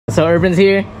So Ervin's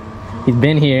here. He's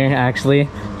been here actually.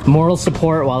 Moral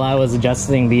support while I was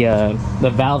adjusting the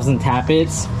valves and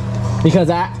tappets. Because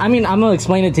I mean, I'm gonna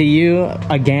explain it to you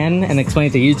again and explain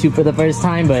it to YouTube for the first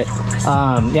time, but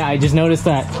yeah, I just noticed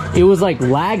that it was like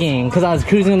lagging because I was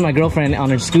cruising with my girlfriend on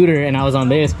her scooter and I was on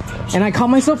this, and I caught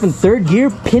myself in third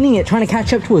gear pinning it, trying to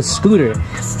catch up to a scooter.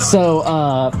 So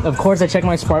of course I checked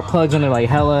my spark plugs and they're like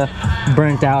hella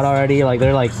burnt out already, like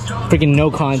they're like freaking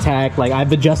no contact. Like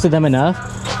I've adjusted them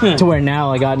enough to where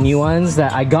now I got new ones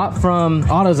that I got from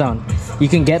AutoZone. You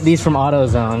can get these from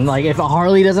AutoZone. Like if a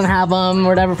Harley doesn't have them or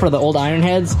whatever for the old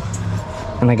Ironheads.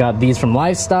 And I got these from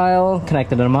Lifestyle,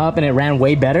 connected them up, and it ran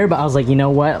way better. But I was like, you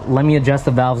know what? Let me adjust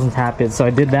the valves and tappets. So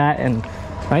I did that, and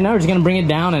right now we're just gonna bring it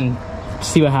down and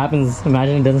see what happens.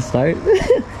 Imagine it doesn't start.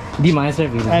 Do you mind, sir?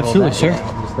 Absolutely, sir.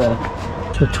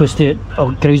 Just, so twist it.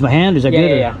 Oh, can I use my hand? Is that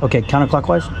good? Yeah. Okay,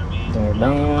 counterclockwise. There,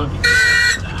 down.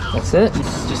 That's it.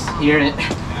 Just hear it.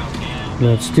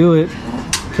 Let's do it.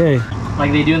 Okay.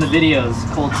 Like they do in the videos.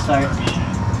 Cold start.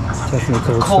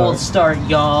 Definitely Cold start,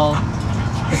 y'all.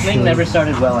 This thing never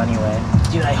started well anyway.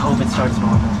 Dude, I hope it starts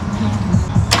normal.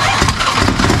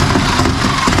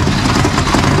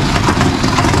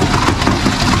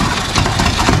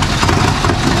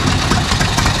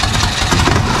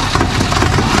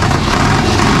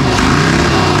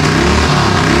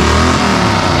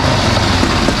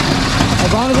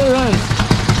 As long as it runs.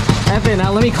 F it,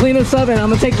 now let me clean this up and I'm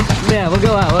gonna take, yeah, we'll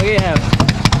go out, yeah.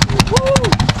 Woo!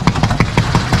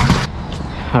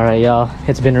 All right, y'all,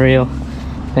 it's been real.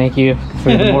 Thank you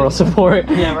for the moral support.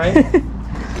 Yeah, right?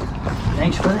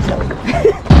 Thanks for the help.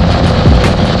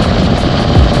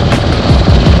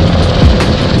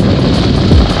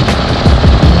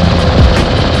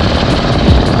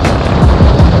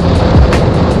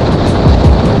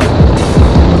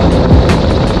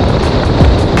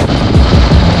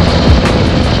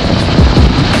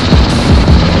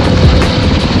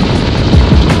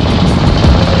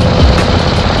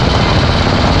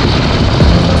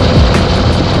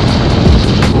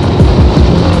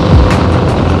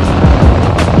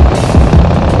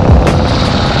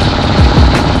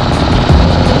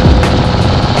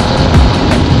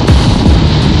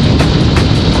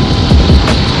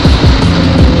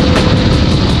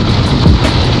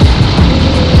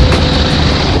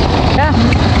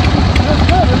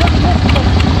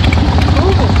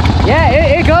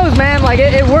 Like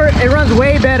it runs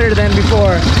way better than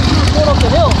before. Going up the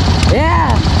hill.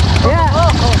 Yeah,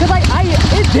 cause like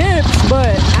it dips,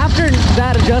 but after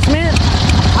that adjustment,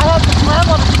 I have to slam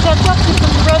on it to catch up to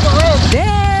some red.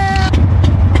 Yeah.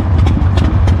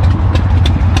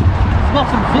 It's got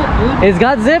some zip, dude. It's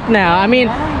got zip now. I mean,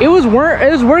 it was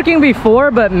working before,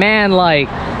 but man, like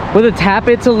with the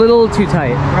tappets a little too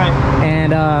tight. Right.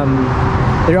 And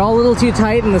they're all a little too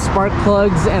tight, and the spark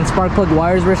plugs and spark plug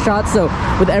wires were shot. So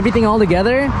with everything all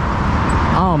together,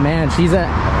 oh man, I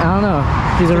don't know,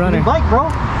 she's a runner. New bike, bro.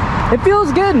 It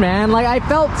feels good, man. Like I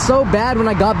felt so bad when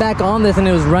I got back on this and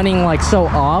it was running like so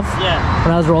off. Yeah.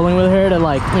 When I was rolling with her to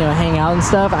like, you know, hang out and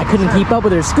stuff, I couldn't keep up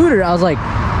with her scooter. I was like,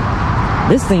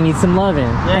 this thing needs some loving.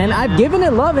 Yeah, and I've given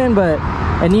it loving, but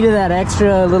I needed that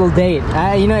extra little date.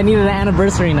 You know, I needed an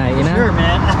anniversary night, you know? Sure,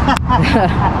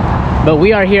 man. But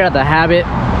we are here at the Habit.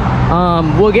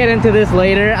 We'll get into this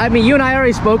later. I mean, you and I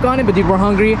already spoke on it, but dude, we're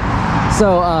hungry.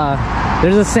 So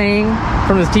there's a saying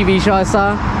from this TV show I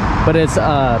saw, but it's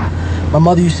my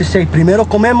mother used to say, primero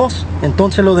comemos,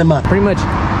 entonces lo demás. Pretty much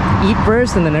eat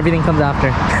first and then everything comes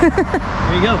after.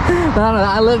 There you go. No,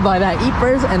 I live by that. Eat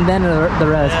first and then the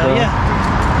rest, bro. Yeah.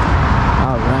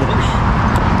 All right.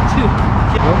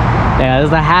 Yeah,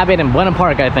 there's the Habit in Buena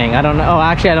Park, I think. I don't know. Oh,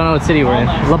 actually, I don't know what city we're in.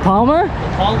 La Palma?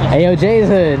 La Palma. Hey, yo, Jay's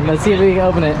hood. Let's see if we can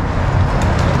open it.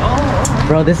 Oh.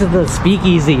 Bro, this is the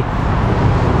speakeasy.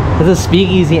 This is a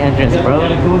speakeasy entrance, bro. You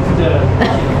gotta go to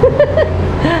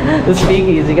The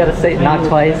speakeasy, you gotta say knock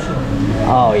twice.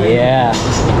 Oh, yeah.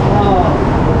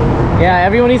 Yeah,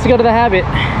 everyone needs to go to the Habit.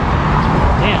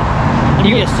 Damn. And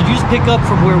yes, did you just pick up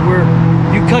from where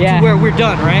you cut to where we're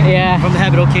done, right? Yeah. From the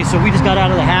Habit. Okay, so we just got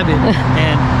out of the Habit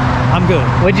and I'm good.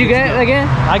 What'd you get again?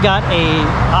 I got a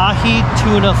ahi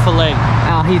tuna fillet.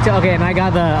 Okay, and I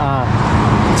got the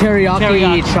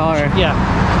teriyaki char. Yeah.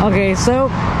 Okay, so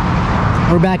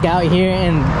we're back out here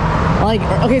and like,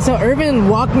 okay, so Ervin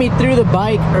walked me through the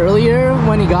bike earlier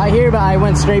when he got here, but I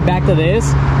went straight back to this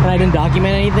and I didn't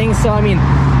document anything. So I mean,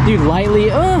 dude,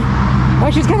 lightly,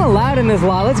 actually it's kind of loud in this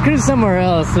lot. Let's cruise somewhere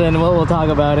else and we'll talk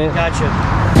about it. Gotcha.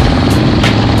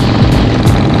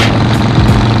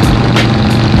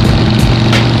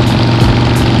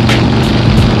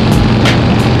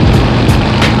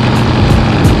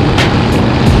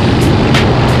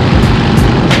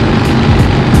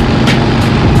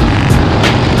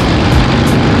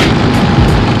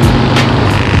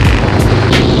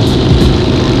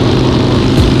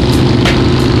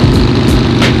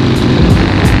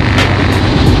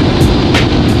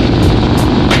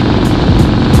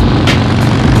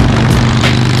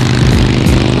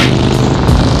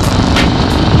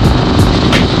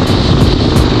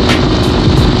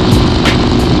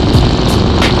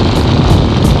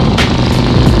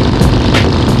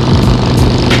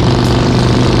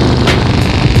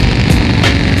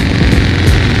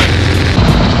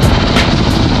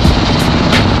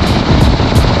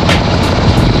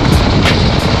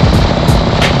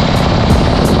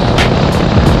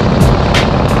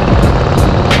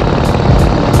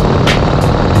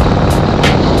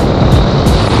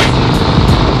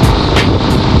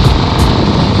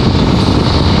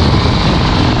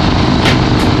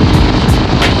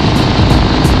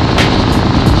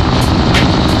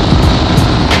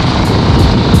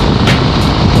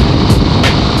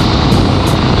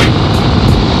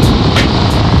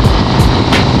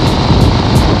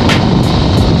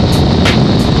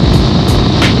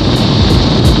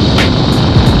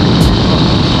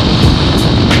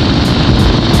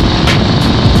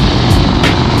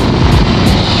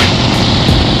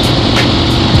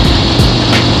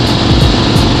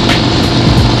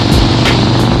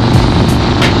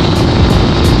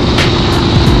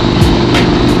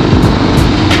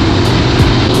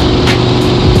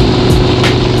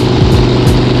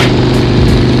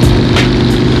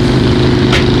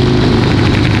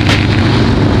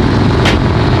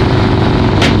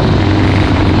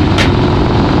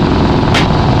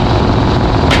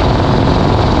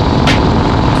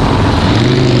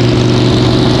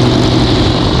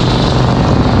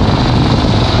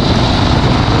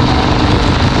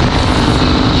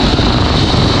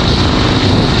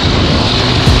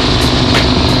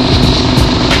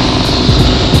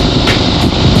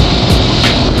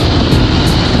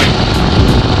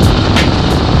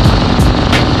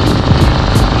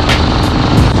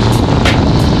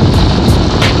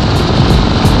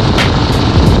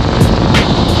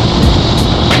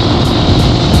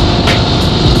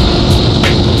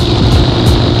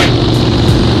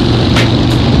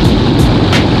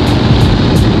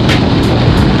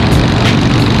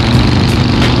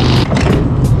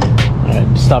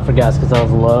 for gas because I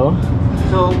was low.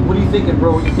 So what are you thinking,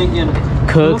 bro? What are you thinking?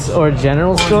 Cooks or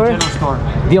general store? General store.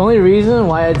 The only reason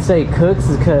why I'd say Cooks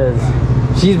is because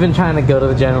she's been trying to go to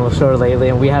the general store lately,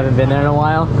 and we haven't been there in a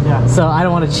while. Yeah. So I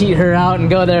don't want to cheat her out and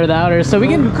go there without her. So we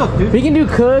can do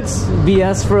Cooks,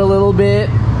 BS for a little bit,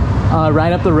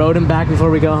 right up the road and back before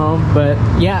we go home. But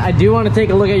yeah, I do want to take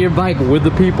a look at your bike with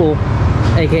the people,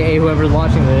 aka whoever's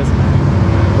watching this.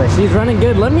 But she's running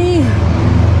good. Let me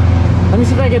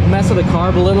see if I can mess with the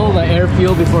carb a little, the air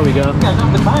fuel before we go. Yeah,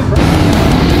 not the time,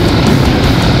 bro.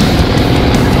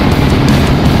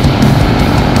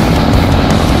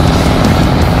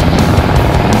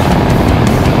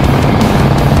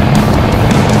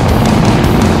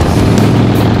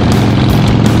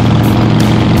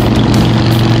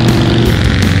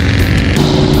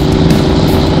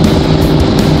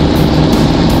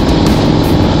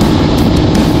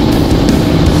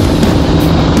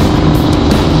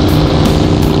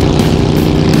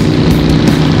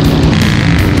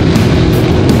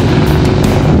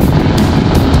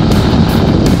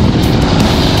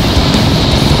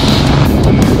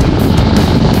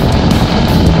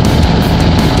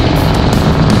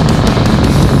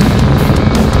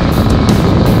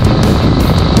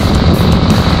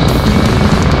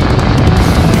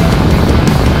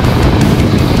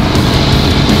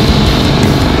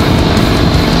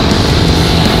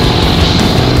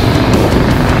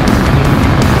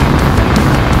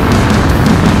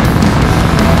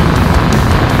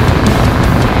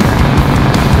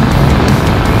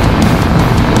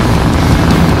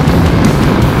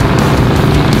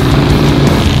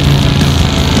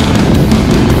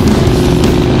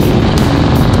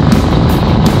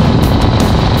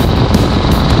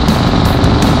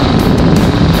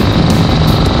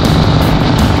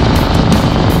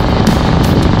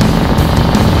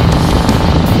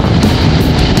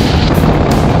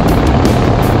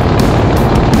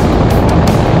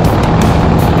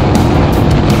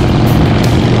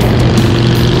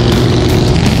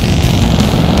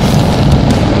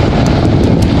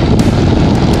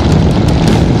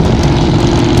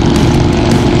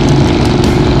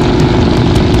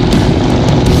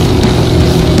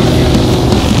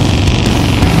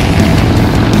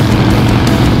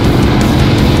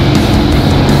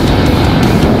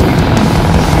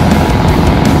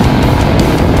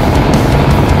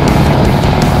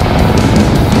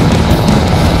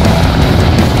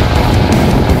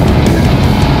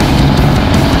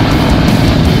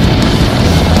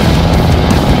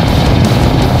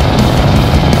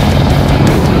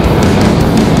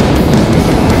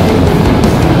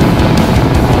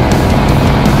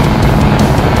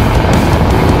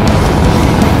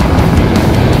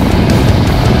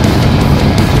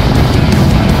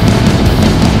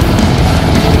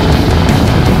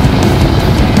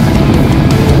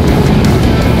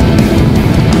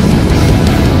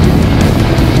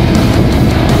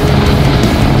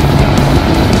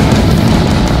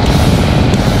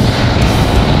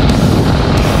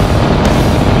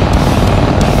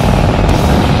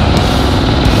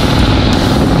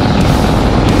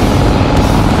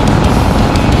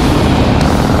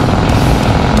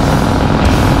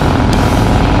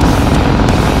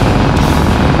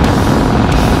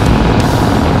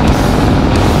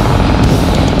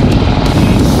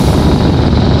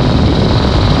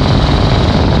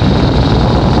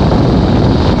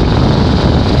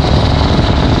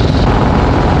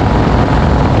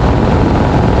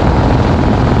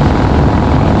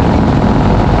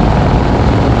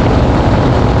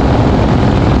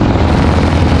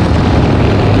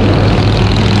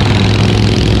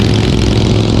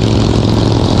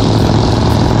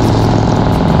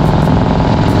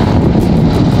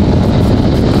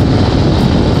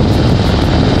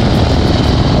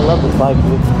 bike,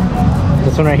 dude.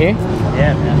 This one right here?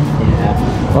 Yeah, man.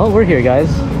 Yeah. Well, we're here,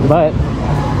 guys. But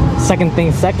second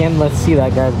thing second, let's see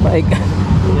that guy's bike.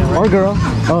 Yeah, right. Or girl.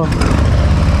 Oh.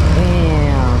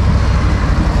 Damn.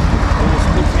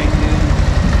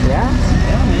 Yeah?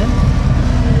 Yeah, man.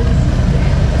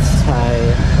 That's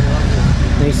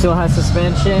tight. And he still has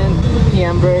suspension,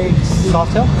 handbrakes.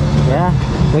 Soft tail? Yeah.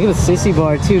 Look at the sissy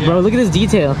bar too, bro. Look at this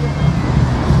detail.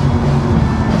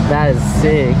 That is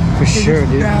sick. For sure,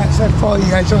 dude. Yeah, I follow you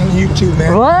guys on YouTube,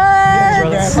 man. What?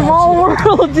 Yeah, Small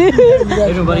world, dude. Hey,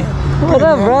 everybody. What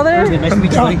up, brother? Nice to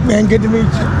meet you, buddy. Man, good to meet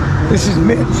you. This is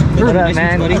Mitch. What up,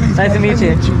 man? buddy. Nice to meet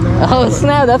you. Oh,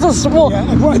 snap. That's a small. Yeah,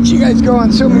 I've watched you guys go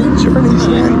on so many journeys,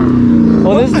 man.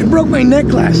 Well, I broke my neck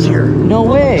last year. No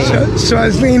way. So I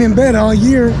was laying in bed all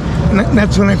year, And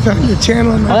that's when I found your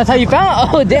channel. And Oh, that's how you found.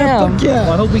 Oh, damn. fuck yeah.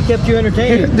 Well, I hope we kept you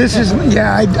entertained. This is,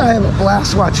 yeah, I have a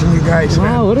blast watching you guys,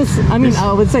 man. Wow, what is? I mean,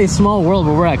 I would say small world,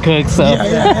 but we're at Cook, so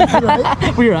Yeah,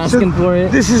 right. we were asking for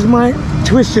it. This is my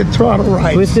Twisted Throttle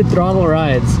ride. Twisted Throttle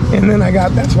Rides. And then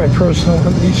that's my personal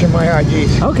one. These are my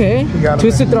IGs. Okay. got it.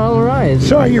 Twisted Throttle Rides.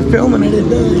 Sorry, you're filming. I didn't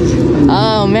know.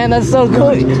 Oh man, that's so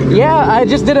cool. Yeah, I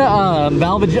just did a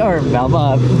valve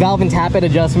and tappet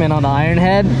adjustment on the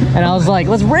Ironhead, and I was like,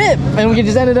 let's rip, and we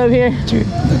just ended up here. Dude,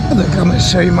 look, I'm gonna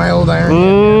show you my old Ironhead.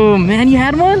 Ooh, man, you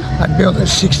had one? I built a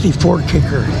 64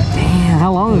 kicker. Damn,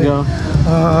 how long ago?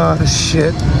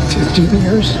 Shit, 15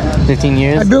 years. 15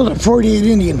 years? I built a 48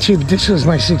 Indian too, but this was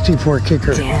my 64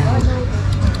 kicker. Damn.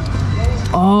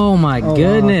 Oh my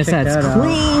goodness, wow, check that's that out.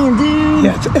 clean, dude.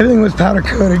 Yeah, everything was powder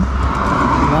coated.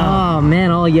 Oh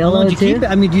man, all How yellow long did you too? keep it?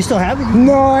 I mean, do you still have it?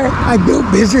 No, I built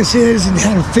businesses and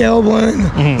had a failed one.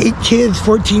 8 kids,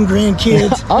 14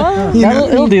 grandkids. Oh, You know,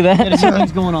 it'll do Yeah, that. there's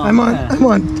things going on. I'm on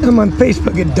Yeah. I'm on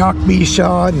Facebook at Doc B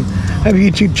Shaw, and I have a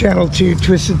YouTube channel too,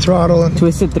 Twisted Throttle,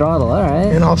 Twisted Throttle, all right.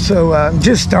 and also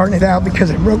just starting it out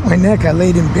because I broke my neck. I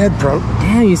laid in bed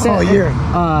Damn, you said all year.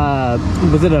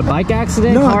 Was it a bike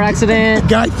accident, car A accident?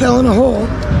 guy fell in a hole,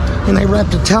 and I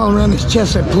wrapped a towel around his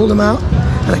chest. I pulled him out,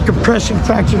 and I compression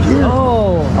fractured here.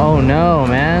 Oh no,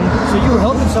 man. So you were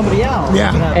helping somebody out.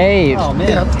 Yeah. Hey, Oh man.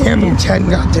 Yeah, ambulance hadn't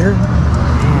got there.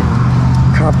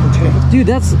 Copper tank. dude,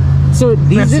 that's so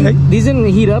That's these it. didn't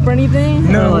heat up or anything?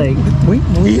 Or No, like we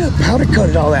powder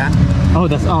coated all that.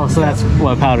 so that's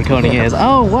what powder coating is.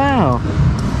 Oh wow.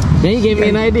 Yeah, you gave me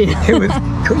an idea. It was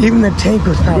even the tank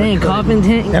was powder Dang, coated. coffin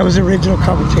tank. That was original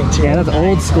copper tank too. Yeah, that's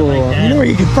old school. You know where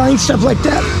you can find stuff like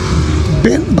that?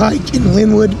 Bent Bike in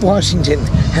Linwood, Washington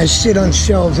has shit on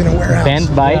shelves in a warehouse.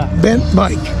 Bent bike. Bent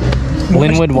Bike.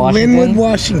 Linwood, Washington? Linwood,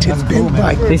 Washington. Bent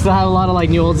Bike. They still have a lot of like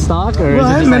new old stock, or Well,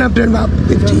 I is it haven't just been like, up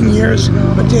there in about 15 years,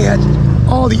 but they had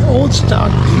all the old stock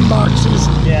in boxes.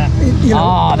 Yeah. You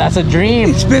know, oh, that's a dream.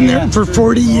 it's been there for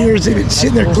 40 years. They've been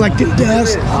sitting there collecting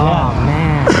dust. Oh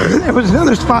man. There was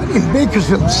another spot in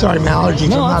Bakersfield. Sorry, my allergies.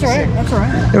 No, I'm that's not all right. sick. That's all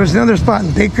right. There was another spot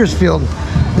in Bakersfield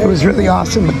that was really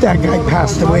awesome, but that guy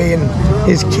passed away and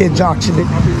his kids auctioned it.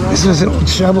 This was an old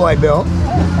shovel I built,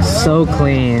 So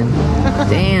clean.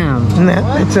 Damn. and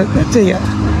that's a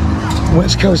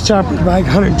West Coast chopper bike,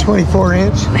 124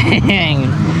 inch. Dang.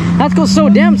 That's cool. So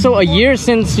damn. So a year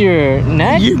since your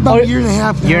neck? About a year and a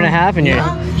half. Year and a half, and you're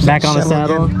back on the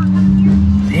saddle.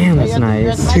 Damn, that's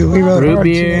nice. Dude, we rode Root hard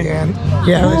beer. again.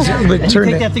 Yeah, it was, And you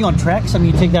turned take that thing on tracks? I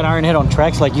mean, you take that Ironhead on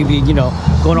tracks like you be,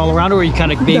 going all around, or you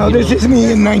kind of baby? No, this is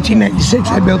me in 1996.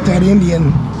 I built that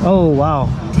Indian. Oh wow.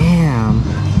 Damn.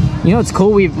 You know, it's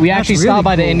cool. We actually really stopped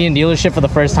by the cool. Indian dealership for the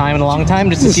first time in a long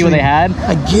time just to see what they had.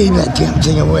 I gave that damn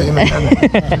thing away, man.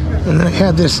 And then I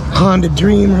had this Honda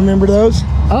Dream. Remember those?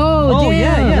 Oh, damn.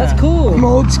 yeah. That's cool. I'm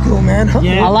old school, man.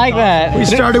 Yeah. I like that. We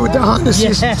started with the Honda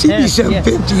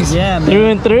CB750s. Yeah, man. Through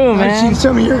and through, I've seen man.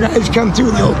 some of your guys come through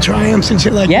with the old Triumphs and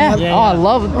shit like Yeah. that. Yeah, Oh, I yeah.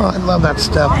 love. Oh, I love that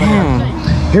stuff,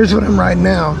 man. Here's what I'm riding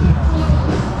now.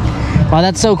 Wow,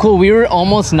 that's so cool. We were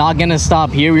almost not gonna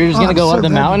stop here. We were just gonna I'm go so up the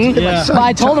glad you mountain. did. Yeah. But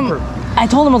I told him,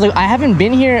 I was like, I haven't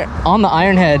been here on the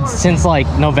Ironhead since like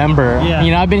November. Yeah.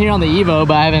 You know, I've been here on the Evo,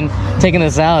 but I haven't taken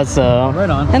this out. So. Right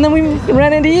on. And then we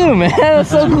ran into you, man. That's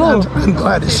so cool. I'm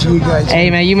glad to see you guys. Hey,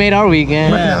 man, you made our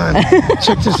weekend. Yeah.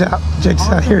 Check this out. Check this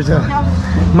out. Here's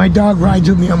my dog rides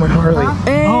with me on my Harley.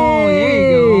 Hey, Oh,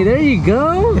 there you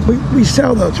go. There you go. We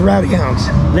sell those rowdy hounds.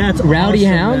 That's Rowdy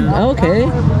awesome, Hound. man. Okay.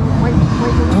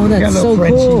 Oh, Got a that's little so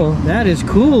Frenchie. cool. That is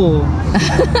cool.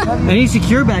 And he's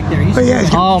secure back there. He's But yeah, secure. it's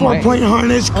got Oh, my- 4-point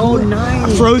harness. Oh,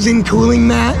 nice. A frozen cooling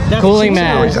mat. That's Cooling sick.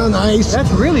 mat. Always on ice. That's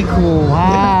really cool.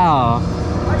 Wow.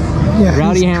 Yeah,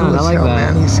 Rowdy he's Hound, cool I as like hell,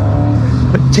 that.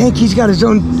 Man. But Tanky's got his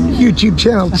own YouTube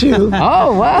channel too.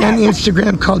 Oh, wow. And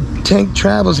Instagram called Tank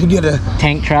Travels. He did a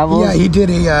Tank Travels? he did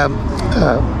a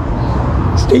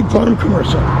State Farm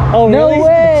commercial. Oh, No really?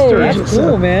 way. That's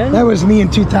cool, man. That was me in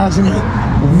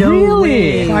 2008. No Really?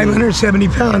 way. 570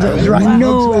 pounds. I was riding a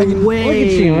No Volkswagen. way.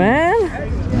 Look at you,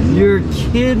 man. You're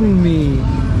kidding me.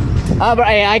 But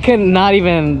I could not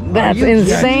even. That's you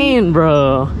insane,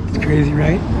 bro. It's crazy,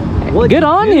 right? Good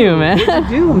on you, man.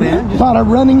 Do man. A lot of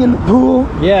running in the pool.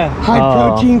 Yeah. High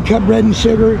Oh. protein, cut bread and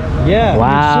sugar. Yeah.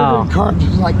 Wow. Sugar and carbs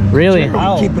is like Really? terrible to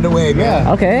Wow. keep it away, man.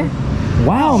 Okay.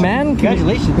 Wow, man.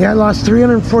 Congratulations. Yeah, I lost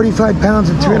 345 pounds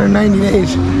in 290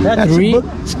 days. That's re- a book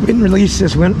that's been released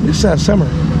this summer.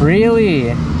 Really?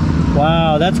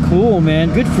 Wow, that's cool,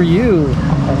 man. Good for you.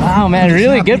 Wow, man. just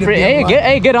Really happy good to for be hey,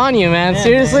 alive. good on you, man. Yeah,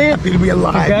 Seriously? Happy to be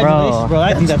alive. Congratulations, bro.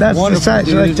 I think That's the wonderful, size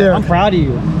dude. right there. I'm proud of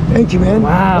you. Thank you, man.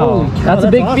 Wow. Holy cow, That's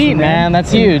a big awesome, feat, man.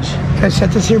 That's huge. Can I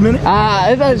set this here a minute?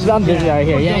 I'm busy right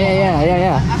here.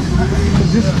 Yeah.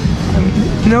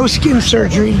 No skin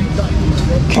surgery.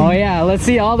 Oh yeah, let's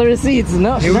see all the receipts.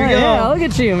 No, Here we go. Yeah, look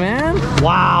at you, man.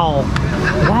 Wow.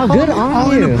 Wow, good on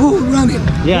All you. in the pool running.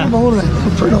 Yeah. Grab hold of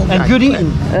that for an old And guy. good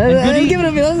eating. Let's give it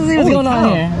a feel. Let's see what's Holy going on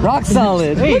cow. here. Rock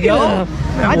solid. There you Look go. at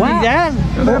I Wow. think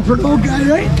that. That for an old guy,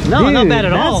 right? No, not Dude, bad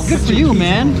at all. that's- Good for you,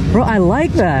 man. that. Bro, I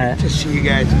like that. To see you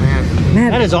guys, man.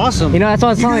 Man, That is awesome. you know, that's what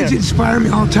I was You telling guys you. inspire me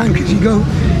all the time because you go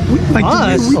like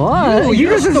Us? the way What? Yo, You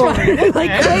your just inspired me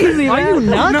like crazy, Are you man.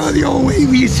 nuts? No, the old way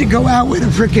we used to go out with a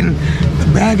freaking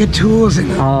bag of tools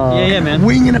and a Yeah, man.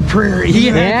 wing and a prayer.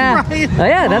 You know? Yeah. Right. Oh,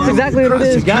 yeah, that's exactly what it Across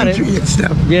is. the Got it. country and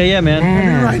stuff. Yeah, man. I've been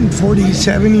Man. riding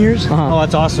 47 years. Oh,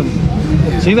 that's awesome.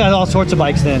 So you've got all sorts of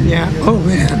bikes then. Yeah. Oh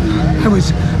man,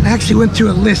 I actually went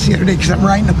through a list the other day because I'm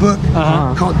writing a book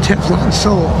called Teflon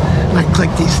Soul, and I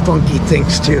collect these funky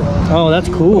things too. Oh, that's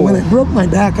cool. When I broke my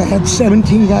back, I had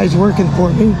 17 guys working for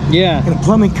me Yeah. in a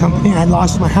plumbing company. I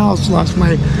lost my house, lost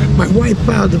my wife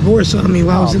filed divorce on me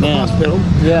while I was in the man. hospital.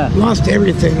 Yeah. Lost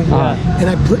everything, and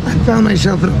I found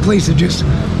myself in a place of just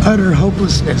utter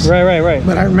hopelessness. Right.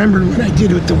 But I remembered what I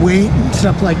did with the weight and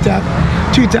stuff like that.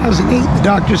 2008, the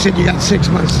doctor said you got 6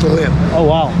 months to live. Oh,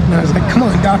 wow. And I was like, come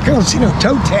on, doc, I don't see no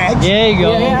toe tags. There you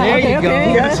go. Yeah, there okay, you go.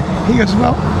 okay. He goes,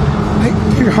 well,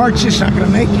 your heart's just not going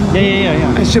to make it.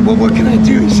 Yeah. I said, well, what can I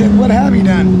do? He said, what have you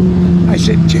done? I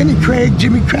said, Jenny Craig,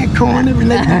 Jimmy Crack Corn,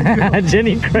 everything.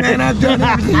 Jenny Craig. Man, I've done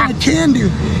everything I can do.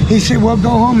 He said, well, go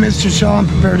home, Mr. Shaw, I'm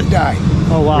prepared to die.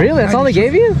 Oh, wow. Really? That's all they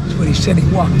gave you? That's what he said.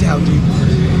 He walked out, dude.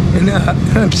 And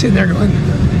I'm sitting there going,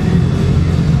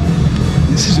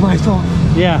 this is my fault.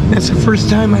 Yeah. That's the first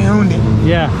time I owned it.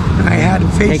 Yeah. And I had to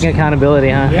face Taking it. accountability,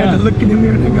 huh? I had to look in the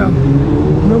mirror and I go,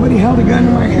 nobody held a gun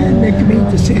to my head making me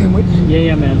eat the sandwich.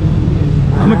 Yeah, man.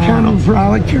 I'm accountable for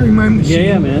all I carry my machine.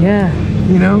 Yeah, man. Yeah.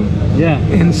 You know? Yeah.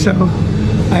 And so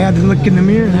I had to look in the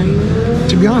mirror and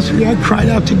to be honest with you, I cried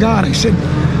out to God. I said,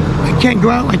 I can't go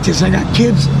out like this. I got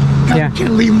kids. God, Yeah. I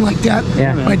can't leave them like that.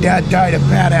 Yeah. My dad died a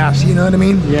badass, you know what I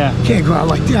mean? Yeah. Can't go out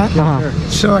like that. Uh-huh.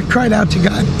 So I cried out to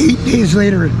God. 8 days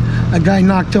later, a guy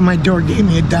knocked on my door, gave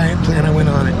me a diet plan. I went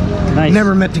on it. Nice.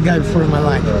 Never met the guy before in my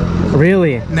life.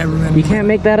 Really? Never met him. You can't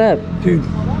make that up. Dude,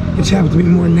 it's happened to me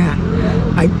more than that.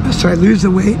 So I lose the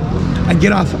weight. I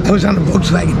get off. I was on a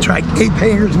Volkswagen trike, 8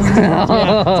 hangers,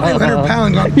 500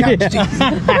 pounds on couch seat,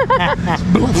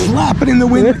 flapping in the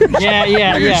wind.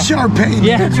 Yeah. Sharp pain.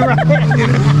 Yeah, that's right.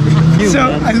 So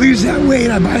man. I lose that weight.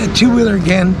 I buy a 2-wheeler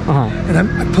again, and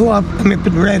I pull up. I'm up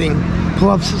in Reading. Pull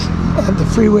up the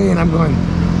freeway, and I'm going,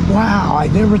 wow! I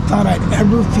never thought I'd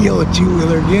ever feel a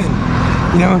 2-wheeler again.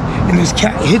 You know, and this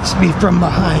cat hits me from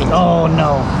behind. Oh,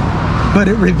 no. But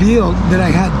it revealed that I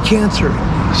had cancer.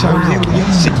 So I was able to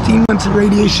get 16 months of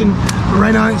radiation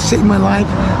right on it, saved my life.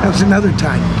 That was another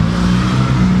time.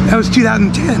 That was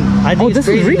 2010. I think Oh, it's this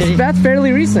is crazy that recent. he- That's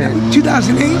fairly recent.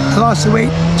 2008, I lost the weight.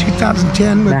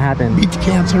 2010, That happened. beat the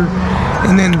cancer.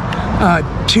 And then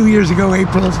 2 years ago,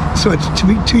 April, so it's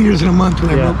 2 years and a month when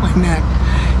I broke my neck.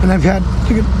 And I've had,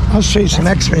 look at, I'll show you some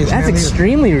x-rays. That's man.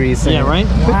 extremely recent. Yeah, right?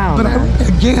 Wow. But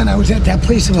man. I was at that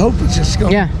place of hopelessness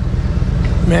going, Yeah.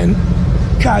 man,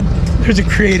 God, there's a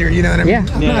creator, you know what I mean? Yeah.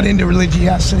 I'm not into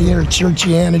religiosity or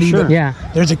churchianity, but Yeah.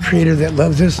 there's a creator that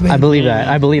loves us, man. I believe that.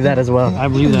 I believe that as well. I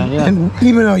believe that, yeah. And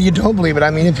even though you don't believe it,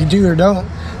 I mean, if you do or don't,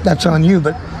 that's on you,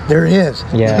 but there is.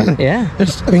 Yeah. Yeah.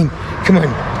 I mean, come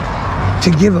on. To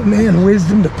give a man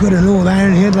wisdom to put an old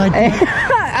Ironhead like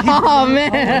that, Oh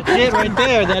man. That's it right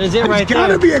there. That is it right there's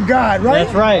gotta there. be a God, right?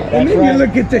 That's right. And That's then right. you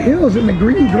look at the hills and the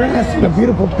green grass and the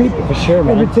beautiful people. For sure,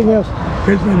 man. Everything else.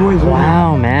 Here's my boys. right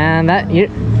Wow, man.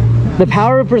 The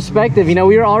power of perspective. You know,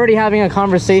 we were already having a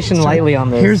conversation here. lightly on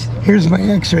this. Here's my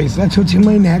x-rays. That's what's in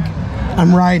my neck.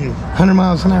 I'm riding 100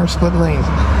 miles an hour split lanes.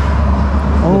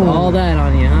 Oh, all that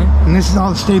on you, huh? And this is all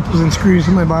the staples and screws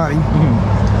in my body.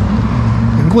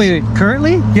 Wait,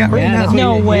 currently? Yeah, right Yeah, now. that's what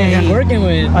No you're way. working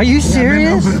with. Are you Yeah, I've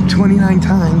serious? been opened up 29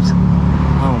 times.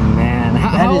 Oh man.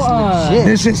 How, is legit.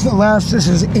 This is the last. This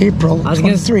is April I was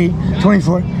gonna 23,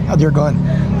 24. Oh, they're gone.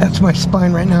 That's my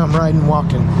spine right now. I'm riding,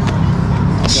 walking.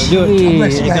 Do it. Jeez.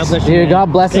 bless you guys. God bless you, Dude, man.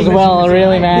 God bless as well,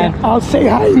 really, man. I'll say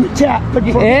hi in the chat. Look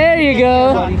for There you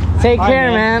go. Take All right,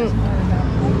 care, man.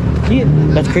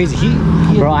 man. That's crazy.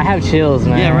 He Bro, I have chills,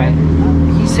 man. yeah,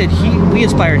 right. He said we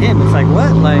inspired him. It's like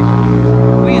what? Like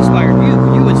we inspired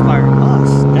you. You inspired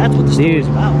us. That's what the story's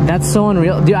Dude, about. that's so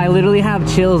unreal. Dude, I literally have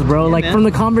chills, bro. Like man. from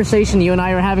the conversation you and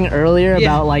I were having earlier Yeah.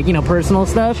 about like, you know, personal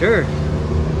stuff. Sure.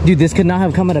 Dude, this could not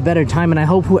have come at a better time, and I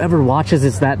hope whoever watches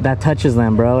this that touches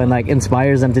them, bro, and like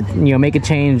inspires them to, you know, make a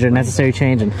change or necessary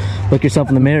change, and look yourself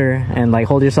in the mirror and like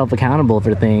hold yourself accountable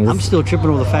for things. I'm still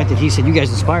tripping over the fact that he said you guys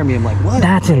inspire me. I'm like, what?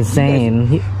 That's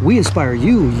insane. We inspire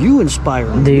you. You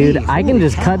inspire me. Dude, I can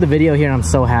just cut the video here. I'm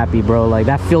so happy, bro. Like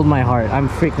that filled my heart. I'm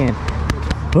freaking.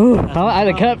 Ooh, I had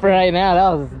a cut for right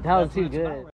now. That was too good.